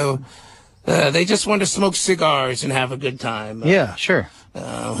book. They just want to smoke cigars and have a good time. Yeah, sure.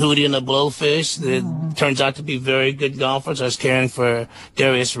 Hootie and the Blowfish. That turns out to be very good golfers. I was caring for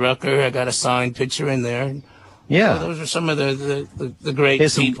Darius Rucker. I got a signed picture in there. Yeah. So those are some of the great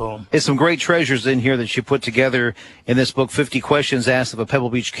people. There's some great treasures in here that you put together in this book, 50 Questions Asked of a Pebble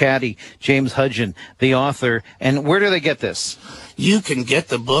Beach Caddy, James Hudgen, the author. And where do they get this? You can get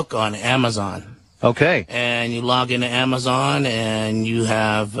the book on Amazon. Okay. And you log into Amazon, and you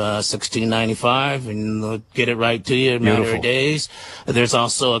have $16.95, and they'll get it right to you in a matter of days. There's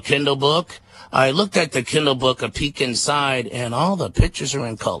also a Kindle book. I looked at the Kindle book, a peek inside, and all the pictures are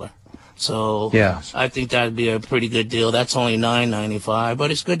in color. So yeah. I think that'd be a pretty good deal. That's only $9.95, but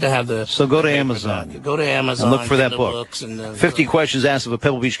it's good to have the. So go to Amazon. Go to Amazon and look for that book. 50 Questions Asked of a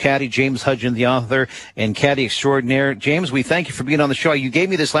Pebble Beach Caddy, James Hudgen, the author and caddy extraordinaire. James, we thank you for being on the show. You gave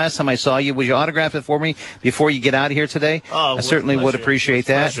me this last time I saw you. Would you autograph it for me before you get out of here today? Oh, I certainly would appreciate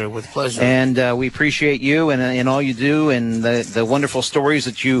that. With pleasure. And we appreciate you and all you do and the wonderful stories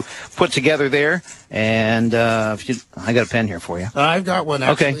that you put together there. And I got a pen here for you. I've got one,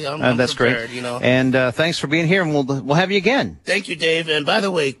 actually. Okay, that's prepared, great. And thanks for being here, and we'll have you again. Thank you, Dave. And by the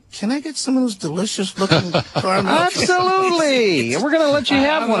way, can I get some of those delicious-looking caramel? Absolutely. And we're going to let you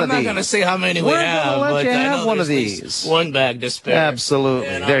have one of these. I'm not going to say how many we have. We're going to let you I have one of these. One bag to spare. Absolutely.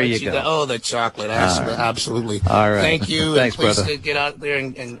 And there you go. The chocolate. Absolutely. All right. Thank you. Thanks, brother. Please get out there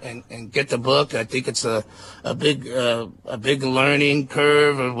and get the book. I think it's a big learning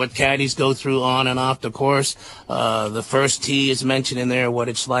curve of what caddies go through on and off the course. The first tee is mentioned in there, what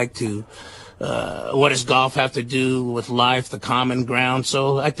it's like to, what does golf have to do with life, the common ground.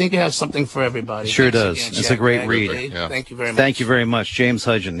 So I think it has something for everybody. Sure does. It's a great read. Yeah. Thank you very much. Thank you very much. James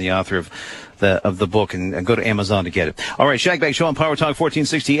Hudgen, the author of the book, and go to Amazon to get it. All right, Shagbag Show on Power Talk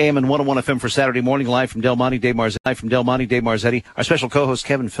 1460 AM and 101 FM for Saturday morning, live from Del Monte, Dave Marzetti. Our special co-host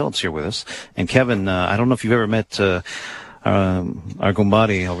Kevin Phillips here with us. And Kevin, I don't know if you've ever met our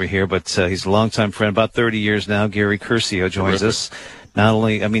Gombadi over here, but he's a longtime friend, about 30 years now. Gary Curcio joins us. Not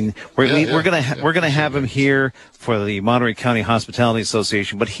only, I mean, we're gonna have him here for the Monterey County Hospitality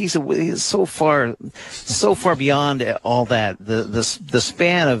Association, but he's so far beyond all that. The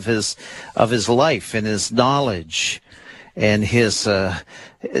span of his life and his knowledge and his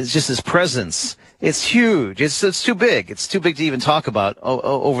it's just his presence. It's huge. It's too big. It's too big to even talk about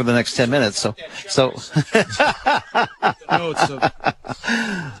over the next 10 minutes. So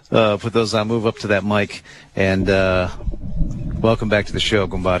put those on. Move up to that mic and welcome back to the show,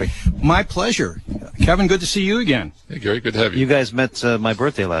 Gombadi. My pleasure. Kevin, good to see you again. Hey, Gary, good to have you. You guys met my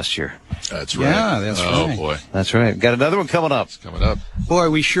birthday last year. That's right. Yeah, that's right. Oh, boy. That's right. Got another one coming up. It's coming up. Boy,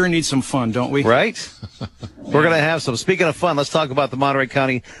 we sure need some fun, don't we? Right? We're going to have some. Speaking of fun, let's talk about the Monterey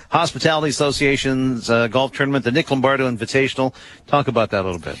County Hospitality Association's golf tournament, the Nick Lombardo Invitational. Talk about that a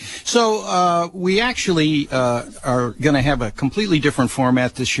little bit. So we actually are going to have a completely different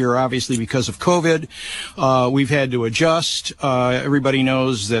format this year, obviously, because of COVID. We've had to adjust. Everybody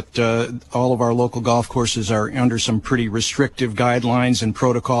knows that all of our local golf courses are under some pretty restrictive guidelines and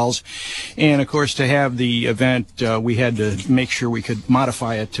protocols. And, of course, to have the event, we had to make sure we could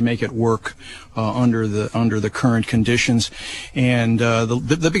modify it to make it work under the current conditions. And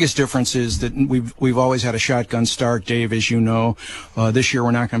the biggest difference is that we've always had a shotgun start, Dave, as you know. This year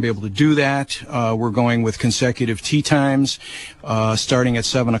we're not going to be able to do that. We're going with consecutive tee times, starting at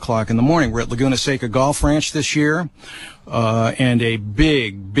 7 o'clock in the morning. We're at Laguna Seca Golf Ranch this year. And a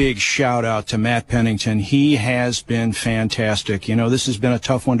big shout out to Matt Pennington. He has been fantastic. You know, this has been a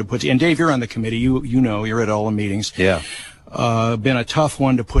tough one to put. And Dave, you're on the committee. You know, you're at all the meetings. Yeah. Been a tough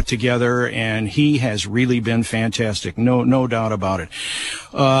one to put together, and he has really been fantastic. No doubt about it.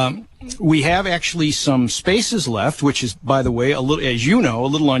 We have actually some spaces left, which is, by the way, a little, as you know, a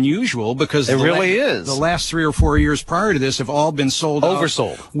little unusual because it really is. The last 3 or 4 years prior to this have all been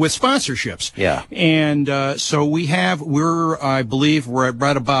oversold with sponsorships. Yeah. And so I believe we're at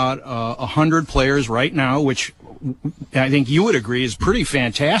right about 100 players right now, which I think you would agree is pretty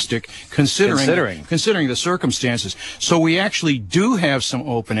fantastic considering the circumstances. So we actually do have some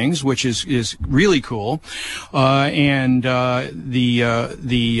openings, which is really cool. And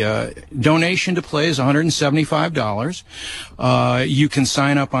the donation to play is $175. You can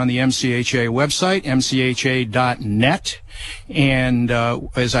sign up on the MCHA website, mcha.net. And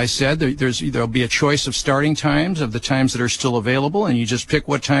as I said, there'll be a choice of starting times of the times that are still available, and you just pick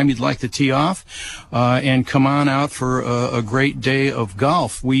what time you'd like to tee off, and come on out for a great day of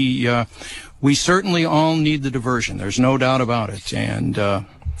golf. We certainly all need the diversion. There's no doubt about it. And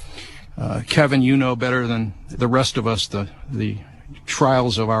Kevin, you know better than the rest of us the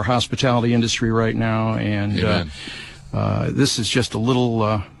trials of our hospitality industry right now, and this is just a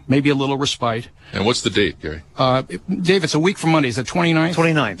little. Maybe a little respite. And what's the date, Gary? Dave, it's a week from Monday. Is it 29th?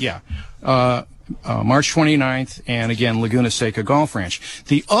 29th. Yeah. March 29th, and again, Laguna Seca Golf Ranch.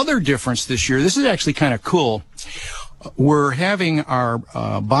 The other difference this year, this is actually kind of cool. We're having our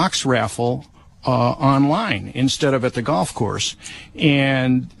box raffle online instead of at the golf course,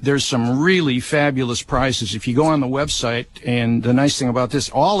 and there's some really fabulous prizes. If you go on the website, and the nice thing about this,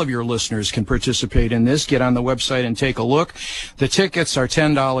 all of your listeners can participate in this. Get on the website and take a look. The tickets are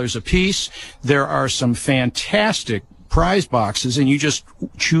 $10 a piece. There are some fantastic prize boxes, and you just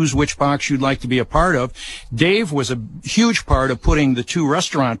choose which box you'd like to be a part of. Dave was a huge part of putting the 2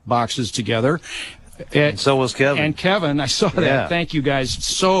 restaurant boxes together. And so was Kevin. And Kevin, I saw that. Yeah. Thank you guys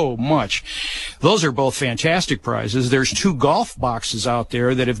so much. Those are both fantastic prizes. There's 2 golf boxes out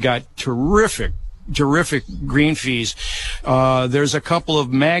there that have got terrific green fees. There's a couple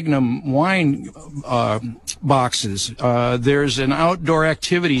of Magnum wine boxes. There's an outdoor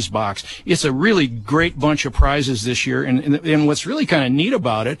activities box. It's a really great bunch of prizes this year. And what's really kind of neat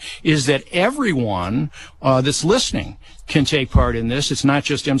about it is that everyone that's listening can take part in this. It's not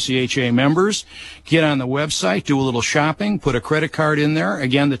just MCHA members. Get on the website, do a little shopping, put a credit card in there.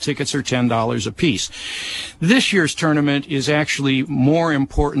 Again, the tickets are $10 a piece. This year's tournament is actually more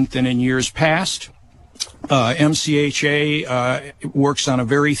important than in years past. MCHA works on a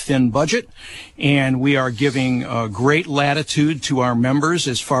very thin budget, and we are giving great latitude to our members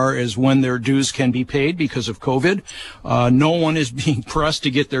as far as when their dues can be paid because of COVID. No one is being pressed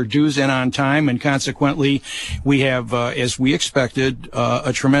to get their dues in on time, and consequently, we have, as we expected,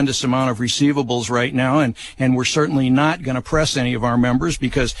 a tremendous amount of receivables right now, and we're certainly not going to press any of our members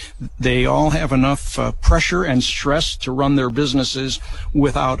because they all have enough pressure and stress to run their businesses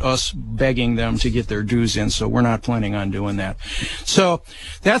without us begging them to get their dues in. So we're not planning on doing that. So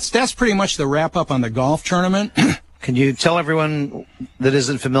that's pretty much the wrap up on the golf tournament. Can you tell everyone that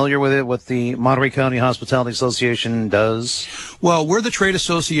isn't familiar with it what the Monterey County Hospitality Association does? Well, we're the trade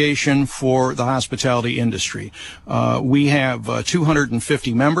association for the hospitality industry. We have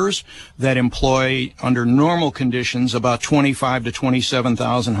 250 members that employ, under normal conditions, about 25 to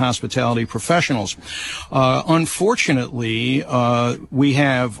 27,000 hospitality professionals. Unfortunately, we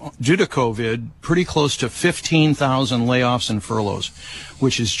have, due to COVID, pretty close to 15,000 layoffs and furloughs,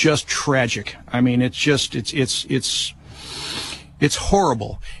 which is just tragic. I mean, it's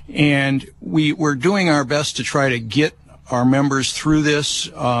horrible. And we're doing our best to try to get our members through this.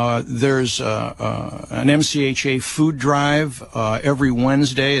 There's an MCHA food drive every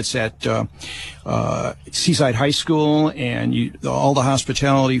Wednesday. It's at Seaside High School, and all the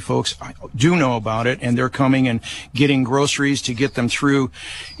hospitality folks do know about it, and they're coming and getting groceries to get them through.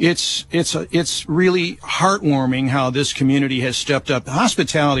 It's really heartwarming how this community has stepped up.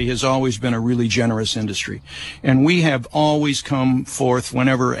 Hospitality has always been a really generous industry, and we have always come forth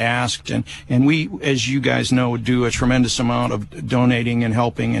whenever asked, and we, as you guys know, do a tremendous amount of donating and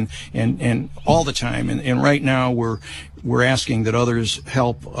helping and all the time. And right now we're asking that others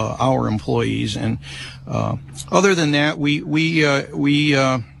help our employees. And other than that, we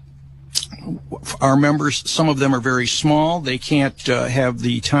our members, some of them are very small. They can't have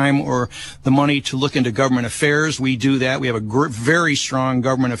the time or the money to look into government affairs. We do that. We have a very strong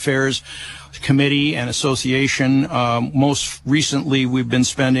government affairs committee and association. Most recently, we've been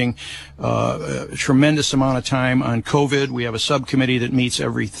spending a tremendous amount of time on COVID. We have a subcommittee that meets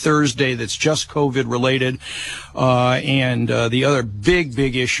every Thursday that's just COVID related. And the other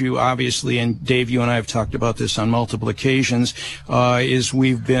big issue, obviously, and Dave, you and I have talked about this on multiple occasions, is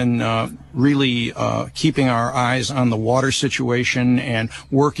we've been really keeping our eyes on the water situation and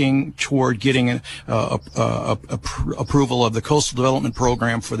working toward getting approval of the Coastal Development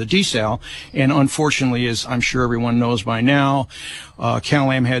Program for the desal. And unfortunately, as I'm sure everyone knows by now,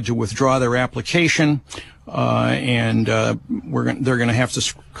 Cal-Am had to withdraw their application, and they're going to have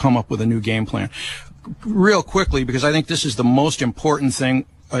to come up with a new game plan. Real quickly, because I think this is the most important thing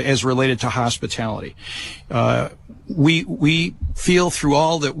as related to hospitality. We feel through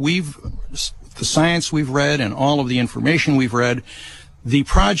all that the science we've read and all of the information we've read, the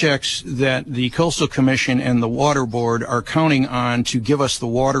projects that the Coastal Commission and the Water Board are counting on to give us the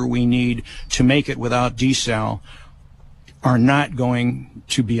water we need to make it without desal are not going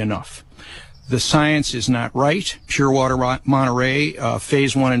to be enough. The science is not right. Pure Water Monterey,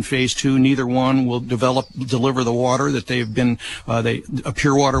 Phase 1 and Phase 2, neither one will deliver the water that they've been,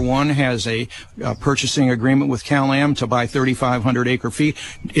 Pure Water 1 has a purchasing agreement with Cal-Am to buy 3,500 acre feet.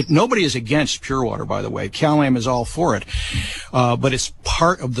 Nobody is against Pure Water, by the way. Cal-Am is all for it. But it's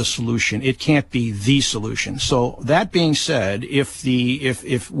part of the solution. It can't be the solution. So that being said,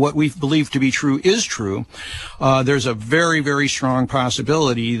 if what we believe to be true is true, there's a very strong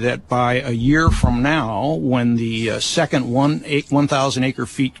possibility that by a year from now, when the second 1,000 acre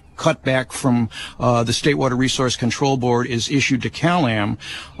feet cutback from the State Water Resource Control Board is issued to Cal-Am,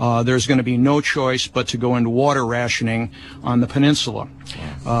 there's going to be no choice but to go into water rationing on the peninsula.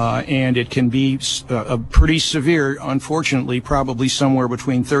 And it can be pretty severe, unfortunately, probably somewhere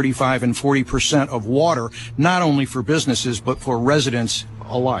between 35 and 40% of water, not only for businesses, but for residents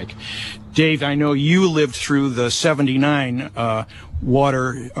alike. Dave, I know you lived through the 79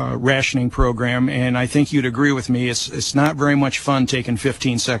 water rationing program, and I think you'd agree with me. It's not very much fun taking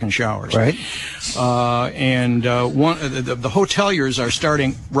 15-second showers. Right. The hoteliers are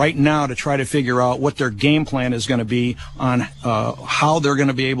starting right now to try to figure out what their game plan is going to be on how they're going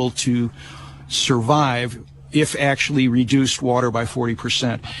to be able to survive if actually reduced water by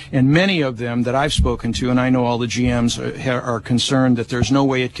 40%. And many of them that I've spoken to, and I know all the GMs are concerned that there's no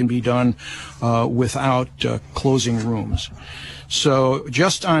way it can be done without closing rooms. So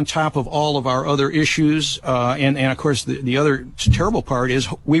just on top of all of our other issues, and of course the other terrible part is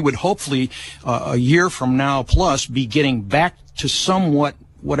we would hopefully a year from now plus be getting back to somewhat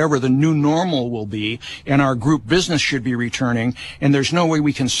whatever the new normal will be, and our group business should be returning, and there's no way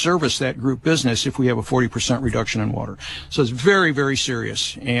we can service that group business if we have a 40% reduction in water. So it's very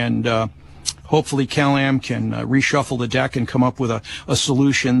serious, and hopefully Cal-Am can reshuffle the deck and come up with a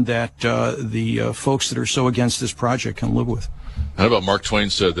solution that the folks that are so against this project can live with. How about Mark Twain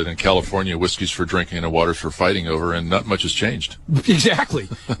said that in California, whiskey's for drinking and water's for fighting over, and not much has changed. Exactly.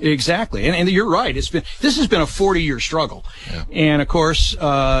 And you're right. This has been a 40-year struggle. Yeah. And of course,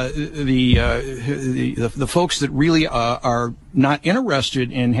 the folks that really are not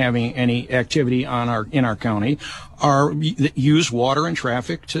interested in having any activity in our county use water and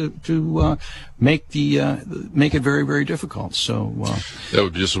traffic to make it very difficult. So that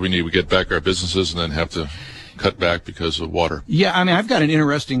would be just what we need. We get back our businesses and then have to cut back because of water. Yeah, I mean, I've got to me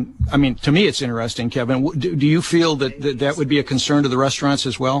it's interesting, Kevin. Do you feel that would be a concern to the restaurants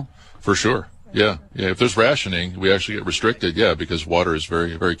as well? For sure. Yeah. If there's rationing, we actually get restricted. Yeah, because water is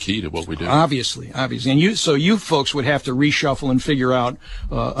very key to what we do. Obviously, and you folks would have to reshuffle and figure out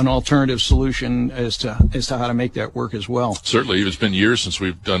an alternative solution as to how to make that work as well. Certainly, it's been years since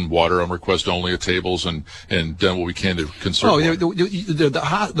we've done water on request only at tables and done what we can to conserve water.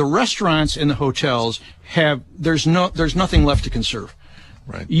 The restaurants and the hotels there's nothing left to conserve.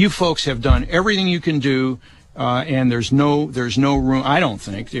 Right. You folks have done everything you can do. And there's no room. I don't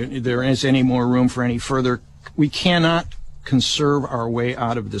think there is any more room for any further. We cannot conserve our way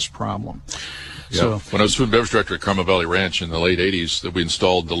out of this problem. Yeah. So when I was food and beverage director at Carmel Valley Ranch in the late 80s, that we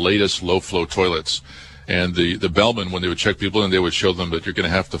installed the latest low-flow toilets. And the bellmen, when they would check people in, they would show them that you're going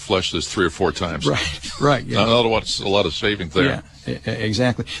to have to flush this 3 or 4 times. Right. Yeah. Not a lot of saving there. Yeah,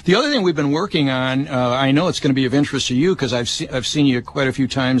 exactly. The other thing we've been working on, I know it's going to be of interest to you because I've seen you quite a few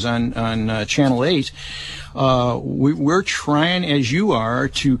times on Channel 8. We're trying, as you are,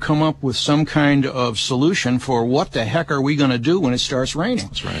 to come up with some kind of solution for what the heck are we going to do when it starts raining.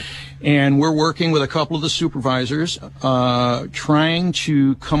 That's right. And we're working with a couple of the supervisors, trying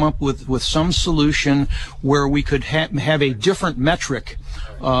to come up with some solution where we could have a different metric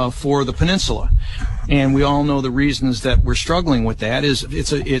for the peninsula. And we all know the reasons that we're struggling with that is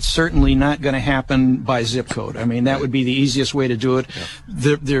it's certainly not going to happen by zip code. I mean, that would be the easiest way to do it.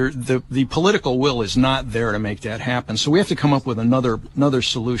 Yeah. The political will is not there to make that happen. So we have to come up with another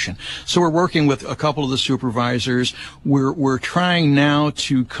solution. So we're working with a couple of the supervisors. We're trying now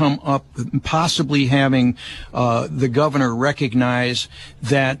to come up with possibly having the governor recognize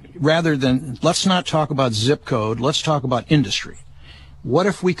that rather than, let's not talk about zip code, let's talk about industry. What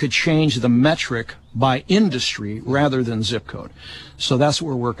if we could change the metric by industry rather than zip code? So that's what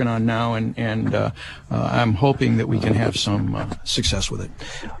we're working on now, and I'm hoping that we can have some success with it.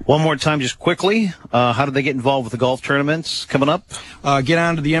 One more time, just quickly, how do they get involved with the golf tournaments coming up? Get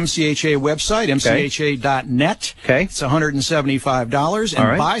onto the MCHA website, mcha.net. Okay. It's $175, and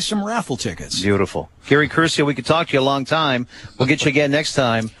right. buy some raffle tickets. Beautiful. Gary Curcio, we could talk to you a long time. We'll get you again next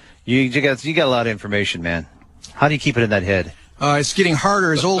time. You got a lot of information, man. How do you keep it in that head? It's getting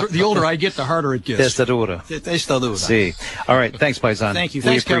harder. The older I get, the harder it gets. Testadura. See. All right. Thanks, Paisan. Thank you.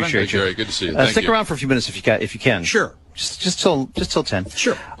 Thanks, Kevin. Hey, Jerry. Good to see you. Stick around for a few minutes if you can. Sure. Just till 10.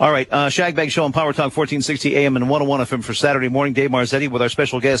 Sure. All right. Shagbag Show on Power Talk 1460 AM and 101 FM for Saturday morning. Dave Marzetti with our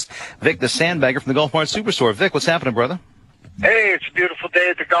special guest, Vic the Sandbagger from the Golf Mart Superstore. Vic, what's happening, brother? Hey, it's a beautiful day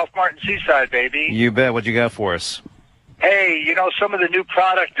at the Golf Mart in Seaside, baby. You bet. What you got for us? Hey, some of the new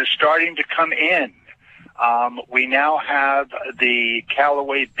product is starting to come in. We now have the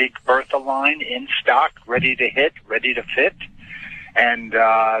Callaway Big Bertha line in stock, ready to hit, ready to fit. And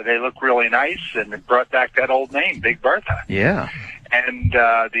they look really nice, and it brought back that old name, Big Bertha. Yeah. And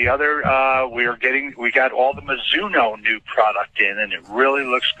the other, we got all the Mizuno new product in, and it really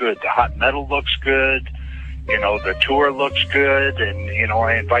looks good. The hot metal looks good. The tour looks good, and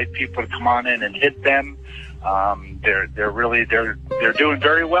I invite people to come on in and hit them. They're doing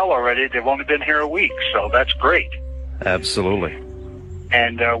very well already. They've only been here a week, so that's great. Absolutely.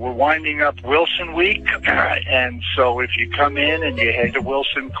 And we're winding up Wilson Week, and so if you come in and you head to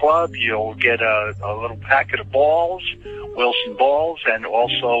Wilson Club, you'll get a little packet of balls, Wilson balls, and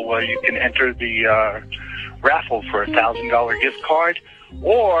also you can enter the raffle for a $1,000 gift card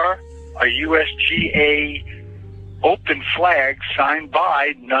or a USGA open flag signed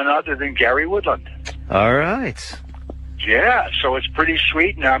by none other than Gary Woodland. All right. Yeah, so it's pretty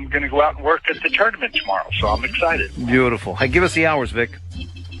sweet, and I'm going to go out and work at the tournament tomorrow, so I'm excited. Beautiful. Hey, give us the hours, Vic.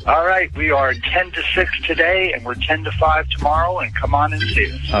 All right, we are 10 to 6 today, and we're 10 to 5 tomorrow, and come on and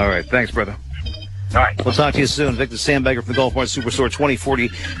see us. All right, thanks, brother. All right. We'll talk to you soon. Vic the Sandbagger from the Golf Mart Superstore, 2040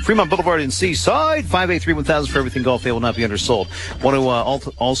 Fremont Boulevard in Seaside. 583-1000 for everything golf. They will not be undersold. Want to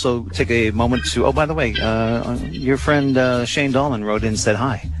also take a moment to, by the way, your friend Shane Dahlman wrote in and said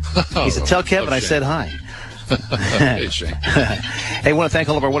hi. He said, tell Kevin I said hi. Hey, Shane. Hey, I want to thank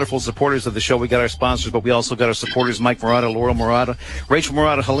all of our wonderful supporters of the show. We got our sponsors, but we also got our supporters, Mike Murata, Laurel Murata, Rachel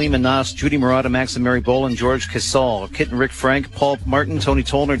Murata, Halima Nas, Judy Murata, Max and Mary Boland, George Casal, Kit and Rick Frank, Paul Martin, Tony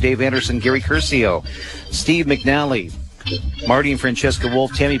Tollner, Dave Anderson, Gary Curcio, Steve McNally, Marty and Francesca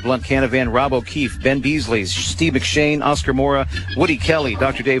Wolf, Tammy Blunt Canavan, Rob O'Keefe, Ben Beasley, Steve McShane, Oscar Mora, Woody Kelly,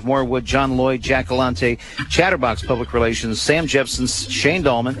 Dr. Dave Morewood, John Lloyd, Jack Galante, Chatterbox Public Relations, Sam Jepson, Shane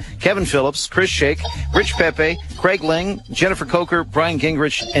Dahlman, Kevin Phillips, Chris Shake, Rich Pepe, Craig Ling, Jennifer Coker, Brian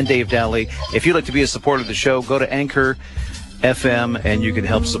Gingrich, and Dave Dowley. If you'd like to be a supporter of the show, go to Anchor FM, and you can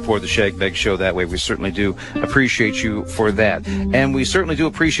help support the Shagbag Show that way. We certainly do appreciate you for that. And we certainly do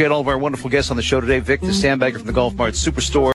appreciate all of our wonderful guests on the show today. Vic the Sandbagger from the Golf Mart Superstore.